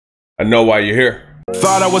I know why you're here.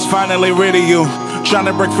 Thought I was finally rid of you, trying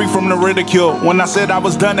to break free from the ridicule. When I said I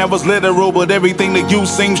was done, that was literal, but everything to you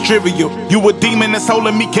seems trivial. You a demon that's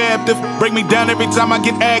holding me captive, break me down every time I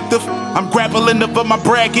get active. I'm grappling up for my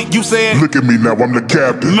bracket, you said, look at me now, I'm the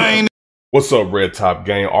captain. Man. What's up, RedTop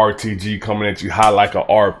gang? RTG coming at you high like a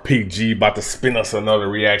RPG, about to spin us another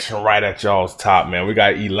reaction right at y'all's top, man. We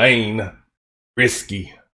got Elaine,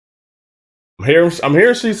 Risky. I'm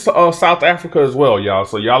hearing she's South Africa as well, y'all.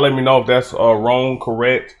 So y'all let me know if that's wrong,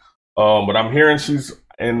 correct. But I'm hearing she's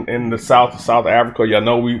in the South Africa. Y'all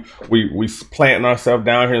know we planting ourselves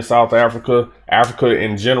down here in South Africa, Africa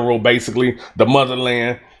in general, basically the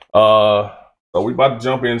motherland. So we about to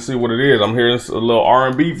jump in and see what it is. I'm hearing a little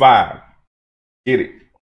R&B vibe. Get it.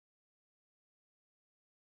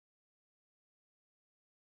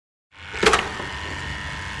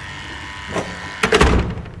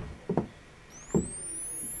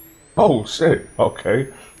 Oh shit, okay.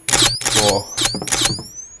 Going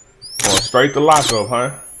straight to lockup,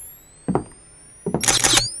 huh?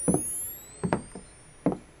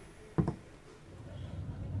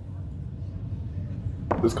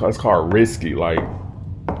 This car's called Risky, like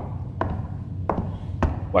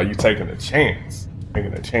you taking a chance.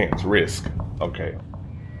 Risk. Okay.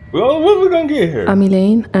 Well, what are we gonna get here? I'm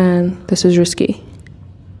Elaine, and this is Risky.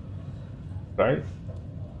 Right?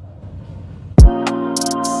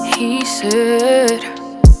 He said,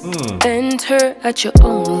 enter at your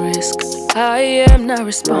own risk. I am not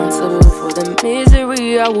responsible for the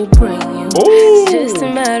misery I will bring you. Ooh. It's just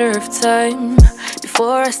a matter of time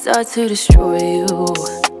before I start to destroy you.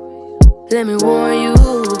 Let me warn you.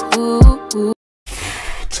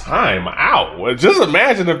 Time out. Well, just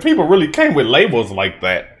imagine if people really came with labels like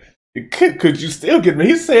that. Could you still get me?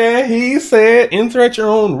 He said, enter at your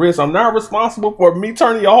own risk. I'm not responsible for me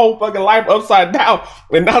turning your whole fucking life upside down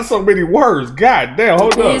with not so many words. God damn,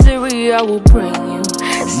 hold up. Misery I will bring you.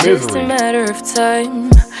 It's just a matter of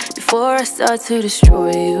time before I start to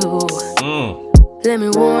destroy you. Let me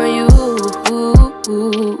warn you.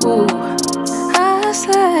 I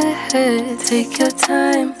said, take your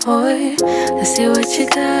time, boy. Let's see what you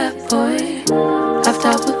got, boy. I've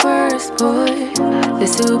stopped the first, boy.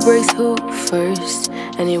 Let's see who breaks who first,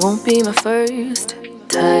 and it won't be my first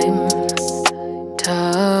time.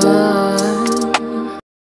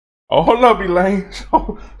 Oh, hold up, Elaine.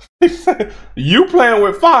 You playing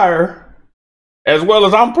with fire as well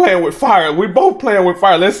as I'm playing with fire. We both playing with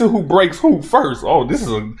fire. Let's see who breaks who first. Oh, this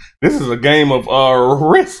is a game of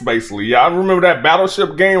Risk, basically. Y'all remember that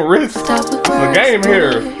battleship game, Risk? It's a game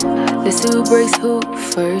here. Let's see who breaks who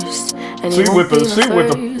first, and she with the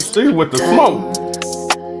smoke.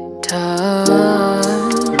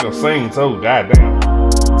 She gonna sing so goddamn.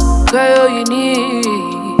 Cry all you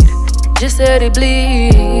need, just let it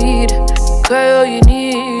bleed. Cry all you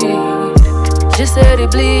need, just let it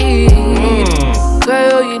bleed. Cry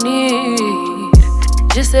all you need,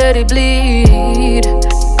 just let it bleed.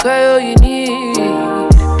 Cry all you need,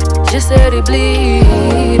 just let it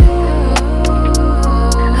bleed.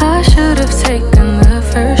 I should have taken the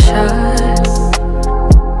first shot.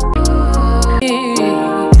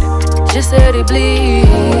 Just let it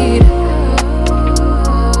bleed.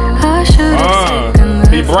 I should have taken the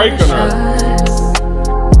first shot.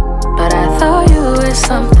 But I thought you were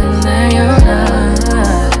something that you're not.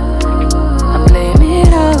 I blame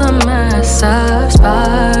it all on my soft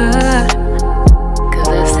spot, 'cause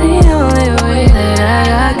that's the only way that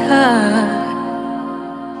I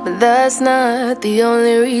got. But that's not the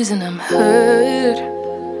only reason I'm hurt.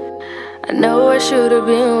 I know I should have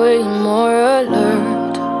been way more alert.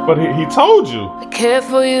 But he told you. I care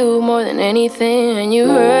for you more than anything, and you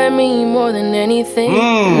hurt me more than anything.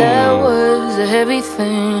 And that was a heavy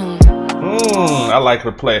thing. I like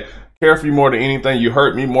to play. Care for you more than anything. You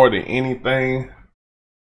hurt me more than anything.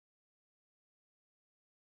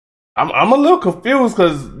 I'm a little confused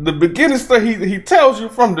because the beginning stuff he tells you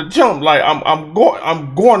from the jump, like I'm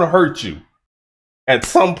going to hurt you. At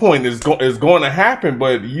some point, it's going to happen,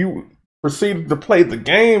 but you proceeded to play the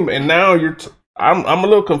game, and now I'm a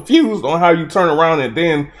little confused on how you turn around and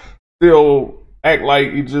then still act like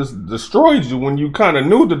it just destroyed you when you kind of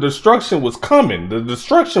knew the destruction was coming. The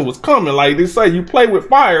destruction was coming. Like they say, you play with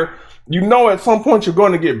fire, you know at some point you're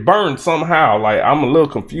going to get burned somehow. Like, I'm a little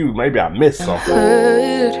confused. Maybe I missed something.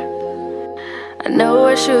 I know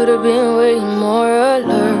I should have been way more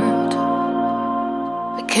alert.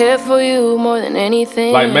 I care for you more than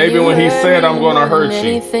anything. Like maybe when he said, I'm going to hurt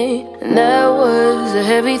you. And that was a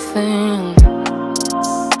heavy thing.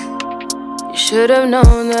 You should have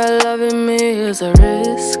known that loving me is a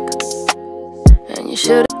risk. And you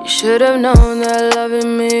should have known that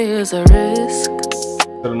loving me is a risk.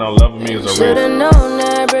 Should've known loving me is a risk. Should've known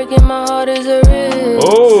that breaking my heart is a risk.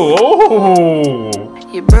 Oh.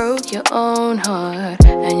 You broke your own heart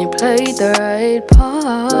and you played the right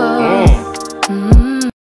part.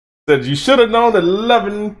 Said you should have known that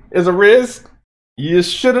loving is a risk. You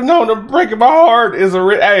should have known that breaking my heart is a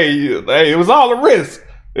risk. Hey, it was all a risk.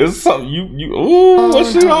 It's something ooh,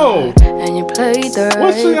 what's she on? And you played the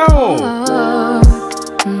What's she on?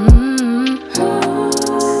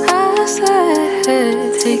 I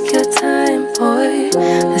said, take your time, boy.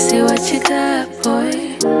 Let's see what you got,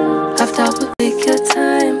 boy. After we take your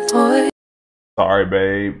time, boy. Sorry,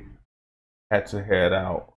 babe. Had to head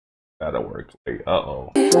out. Gotta work late.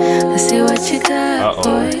 Let's see what you got,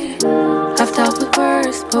 boy. After we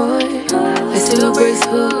first, boy. Let's see who breaks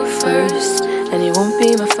who first. And it won't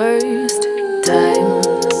be my first time.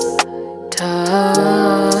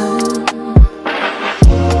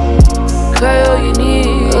 Cry all you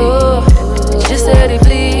need. Just let it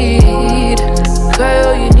bleed. Cry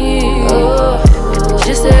all you need.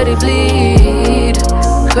 Just let it bleed.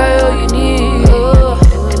 Cry all you need.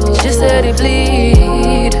 Just let it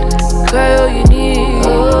bleed. Cry all you need.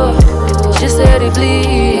 Just let it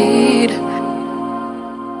bleed.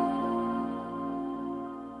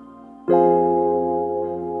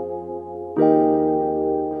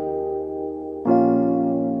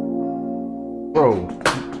 Bro.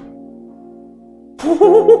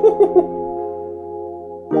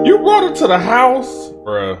 You brought her to the house?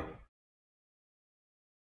 Bruh.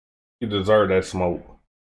 He deserved that smoke.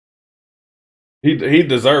 He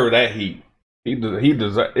deserved that heat. He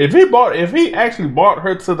deserved. If he actually brought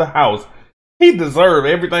her to the house, he deserved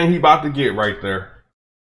everything he about to get right there.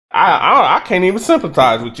 I can't even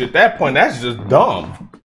sympathize with you at that point. That's just dumb.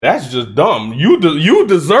 That's just dumb. You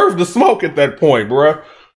deserve the smoke at that point, bruh.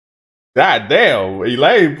 God damn,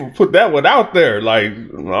 Elaine put that one out there. Like,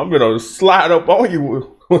 I'm gonna slide up on you with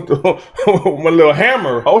my little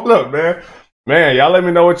hammer. Hold up, man. Man, y'all let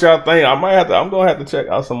me know what y'all think. I'm gonna have to check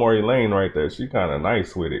out some more Elaine right there. She kind of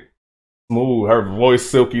nice with it. Smooth, her voice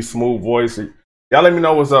silky, smooth voice. Y'all let me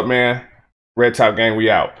know what's up, man. RedTop gang, we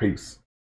out. Peace.